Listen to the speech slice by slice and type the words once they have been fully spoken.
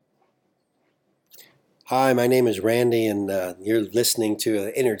Hi, my name is Randy, and you're listening to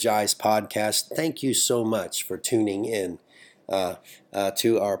the Energize podcast. Thank you so much for tuning in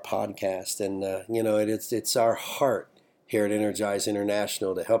to our podcast. And it's our heart here at Energize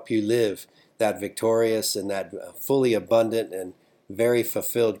International to help you live that victorious and that fully abundant and very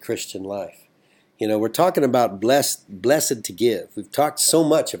fulfilled Christian life. We're talking about blessed to give. We've talked so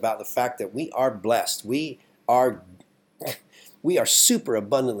much about the fact that we are blessed. Are we are super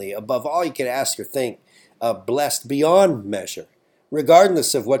abundantly, above all you could ask or think, blessed beyond measure,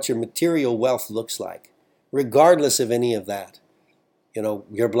 regardless of what your material wealth looks like, regardless of any of that.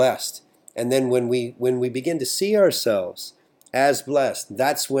 You're blessed. And then when we begin to see ourselves as blessed,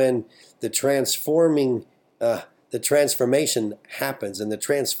 that's when the transformation happens, and the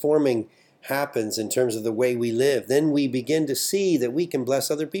transforming happens in terms of the way we live. Then we begin to see that we can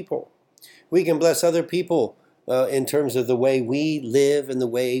bless other people. We can bless other people in terms of the way we live and the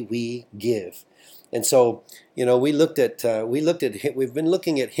way we give. And so, we've been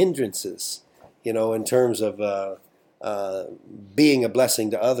looking at hindrances, in terms of being a blessing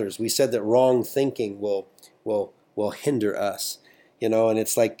to others. We said that wrong thinking will hinder us, and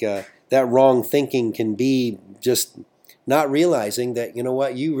it's like that wrong thinking can be just not realizing that,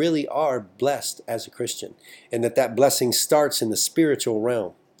 you really are blessed as a Christian, and that blessing starts in the spiritual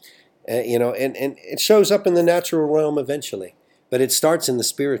realm. And it shows up in the natural realm eventually, but it starts in the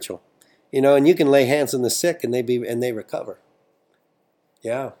spiritual. And you can lay hands on the sick and they recover.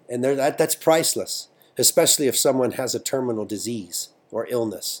 Yeah, and that's priceless, especially if someone has a terminal disease or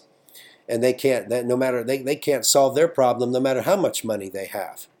illness, and they can't solve their problem no matter how much money they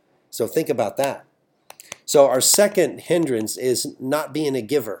have. So think about that. So our second hindrance is not being a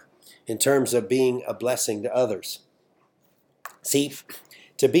giver in terms of being a blessing to others. See,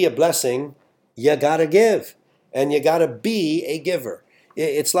 to be a blessing, you gotta give, and you gotta be a giver.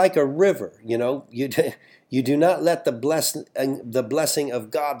 It's like a river, You do not let the blessing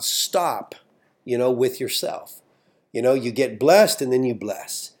of God stop, with yourself. You get blessed, and then you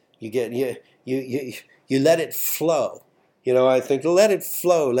bless. You let it flow. I think let it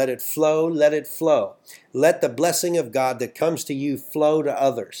flow, let it flow, let it flow. Let the blessing of God that comes to you flow to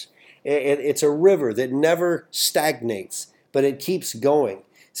others. It's a river that never stagnates, but it keeps going.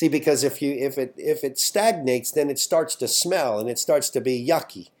 See, because if it stagnates, then it starts to smell and it starts to be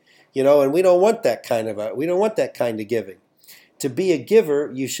yucky, and we don't want that kind of giving. To be a giver,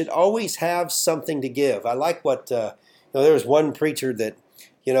 you should always have something to give. I like what there was one preacher that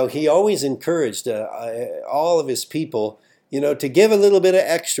he always encouraged all of his people to give a little bit of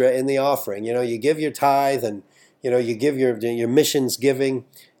extra in the offering. You give your tithe, and you give your missions giving,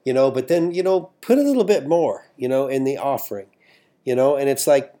 but then put a little bit more in the offering. And it's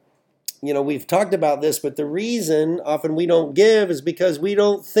like, we've talked about this, but the reason often we don't give is because we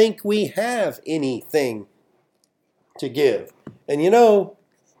don't think we have anything to give. And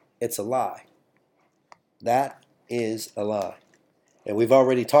it's a lie. That is a lie. And we've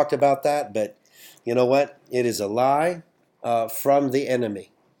already talked about that, but you know what? It is a lie from the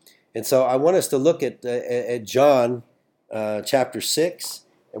enemy. And so I want us to look at John chapter 6,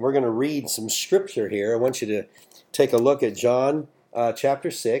 and we're going to read some scripture here. I want you to take a look at John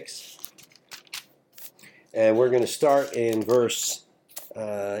chapter 6, and we're going to start in verse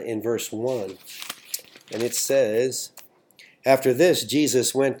 1. And it says, "After this,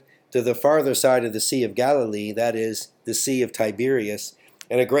 Jesus went to the farther side of the Sea of Galilee, that is, the Sea of Tiberias,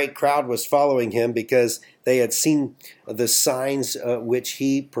 and a great crowd was following him because they had seen the signs which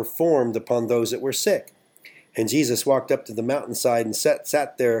he performed upon those that were sick. And Jesus walked up to the mountainside and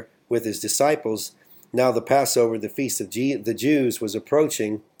sat there with his disciples. Now the Passover, the feast of the Jews, was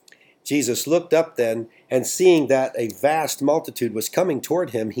approaching. Jesus looked up then, and seeing that a vast multitude was coming toward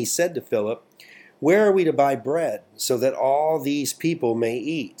him, he said to Philip, 'Where are we to buy bread, so that all these people may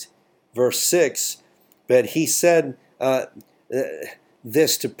eat?' Verse 6, but he said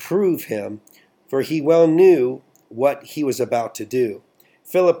this to prove him, for he well knew what he was about to do.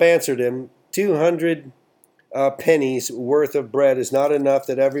 Philip answered him, 200 pennies worth of bread is not enough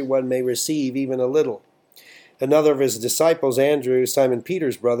that everyone may receive even a little. Another of his disciples, Andrew, Simon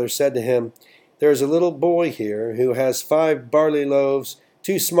Peter's brother, said to him, 'There is a little boy here who has 5 barley loaves,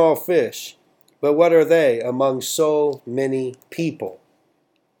 2 small fish. But what are they among so many people?'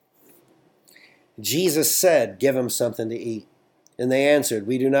 Jesus said, 'Give him something to eat.' And they answered,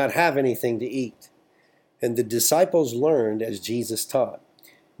 'We do not have anything to eat.' And the disciples learned as Jesus taught.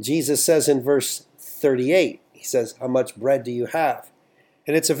 Jesus says in verse 38, he says, 'How much bread do you have?'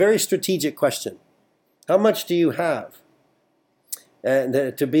 And it's a very strategic question. How much do you have?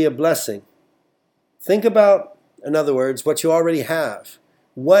 And to be a blessing. Think about, in other words, what you already have.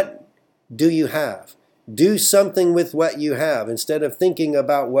 What do you have? Do something with what you have instead of thinking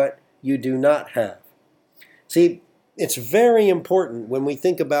about what you do not have. See, it's very important when we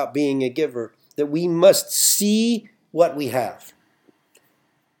think about being a giver that we must see what we have.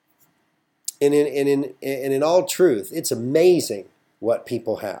 And in all truth, it's amazing what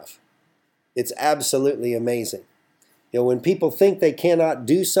people have. It's absolutely amazing. When people think they cannot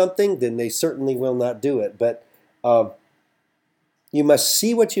do something, then they certainly will not do it. But you must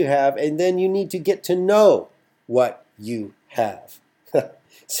see what you have, and then you need to get to know what you have.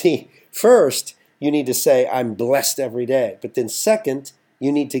 See, first, you need to say, I'm blessed every day. But then second,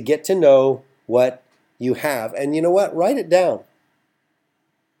 you need to get to know what you have. And you know what? Write it down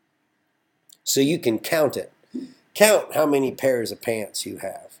so you can count it. Count how many pairs of pants you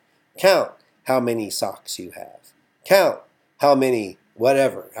have. Count how many socks you have. Count how many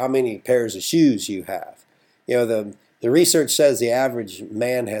pairs of shoes you have. The research says the average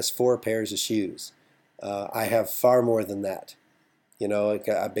man has 4 pairs of shoes. I have far more than that,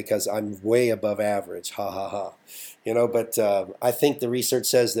 because I'm way above average. Ha ha ha. But I think the research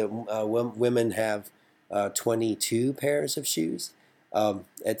says that women have 22 pairs of shoes.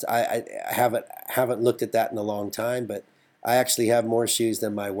 I haven't looked at that in a long time, but I actually have more shoes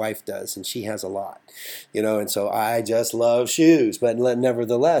than my wife does, and she has a lot, and so I just love shoes. But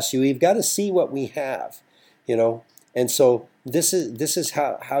nevertheless, you've got to see what we have, and so this is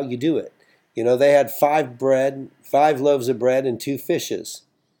how you do it. They had 5 loaves of bread and 2 fishes.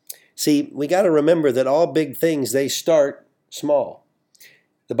 See, we got to remember that all big things, they start small.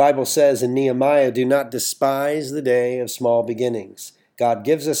 The Bible says in Nehemiah, do not despise the day of small beginnings. God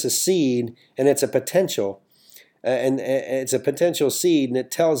gives us a seed, and it's a potential. And it's a potential seed, and it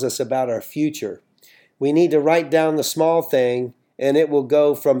tells us about our future. We need to write down the small thing, and it will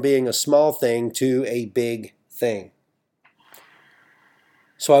go from being a small thing to a big thing.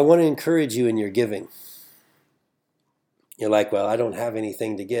 So I want to encourage you in your giving. You're like, well, I don't have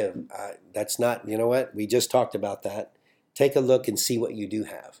anything to give. That's not, you know what? We just talked about that. Take a look and see what you do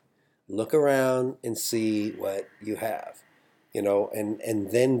have. Look around and see what you have,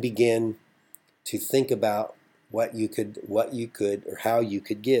 and then begin to think about what you could, or how you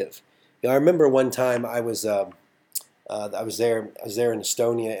could give. I remember one time I was there in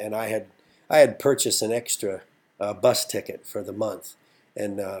Estonia, and I had purchased an extra bus ticket for the month,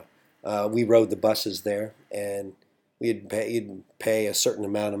 and we rode the buses there, and you'd pay a certain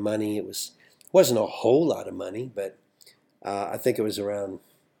amount of money. Wasn't a whole lot of money, but I think it was 200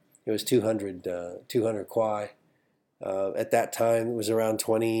 kwai. At that time, it was around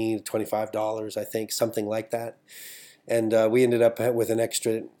 $20, $25, I think, something like that. And we ended up with an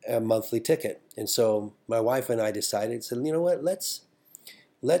extra monthly ticket. And so my wife and I decided, you know what, let's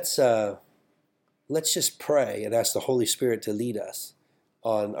just pray and ask the Holy Spirit to lead us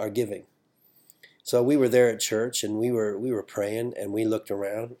on our giving. So we were there at church, and we were praying, and we looked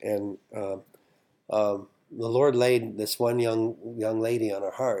around, and the Lord laid this one young lady on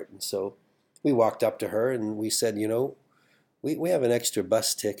our heart. And so we walked up to her and we said, we have an extra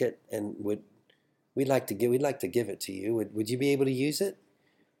bus ticket, and we'd like to give it to you. Would you be able to use it?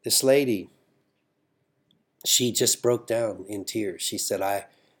 This lady, she just broke down in tears. She said, I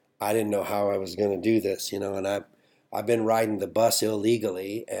didn't know how I was going to do this, and I've been riding the bus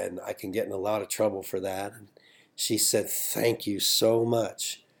illegally, and I can get in a lot of trouble for that. And she said, thank you so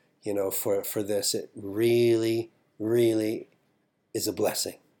much, for this. It really, really is a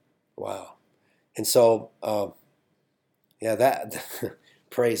blessing. Wow. And so, that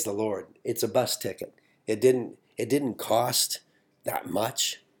praise the Lord. It's a bus ticket. It didn't cost that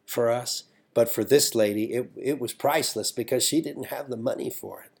much for us, but for this lady, it was priceless because she didn't have the money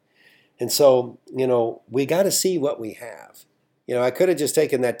for it. And so, we got to see what we have. I could have just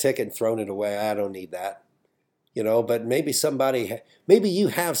taken that ticket and thrown it away. I don't need that. But maybe you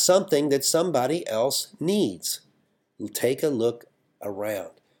have something that somebody else needs. Take a look around.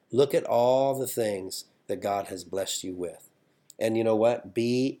 Look at all the things that God has blessed you with. And you know what?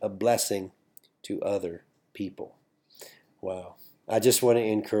 Be a blessing to other people. Wow. I just want to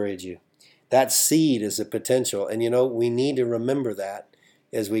encourage you. That seed is a potential. And we need to remember that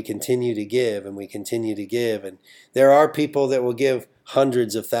as we continue to give and we continue to give. And there are people that will give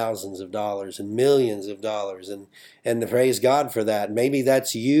hundreds of thousands of dollars and millions of dollars. And praise God for that. Maybe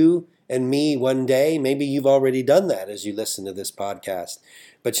that's you and me one day. Maybe you've already done that as you listen to this podcast.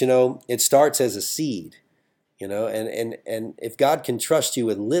 But it starts as a seed. And if God can trust you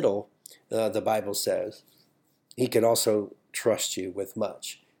with little, the Bible says, He can also trust you with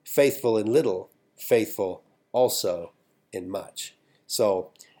much. Faithful in little, faithful also in much. So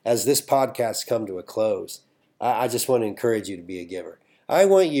as this podcast comes to a close, I just want to encourage you to be a giver. I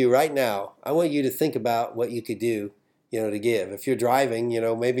want you right now, I want you to think about what you could do, to give. If you're driving,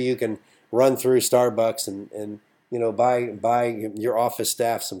 maybe you can run through Starbucks and buy your office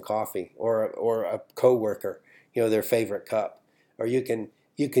staff some coffee, or a coworker, their favorite cup. Or you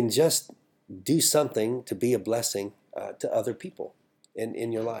can just do something to be a blessing to other people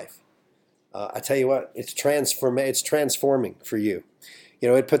in your life. I tell you what, it's transforming for you.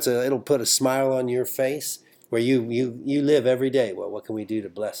 It'll put a smile on your face where you live every day. Well, what can we do to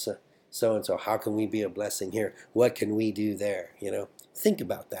bless so and so? How can we be a blessing here? What can we do there? Think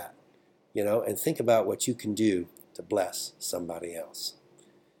about that. And think about what you can do to bless somebody else.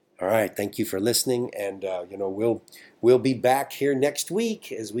 All right, thank you for listening, and we'll be back here next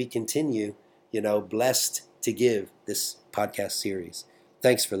week as we continue, blessed to give this podcast series.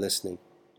 Thanks for listening.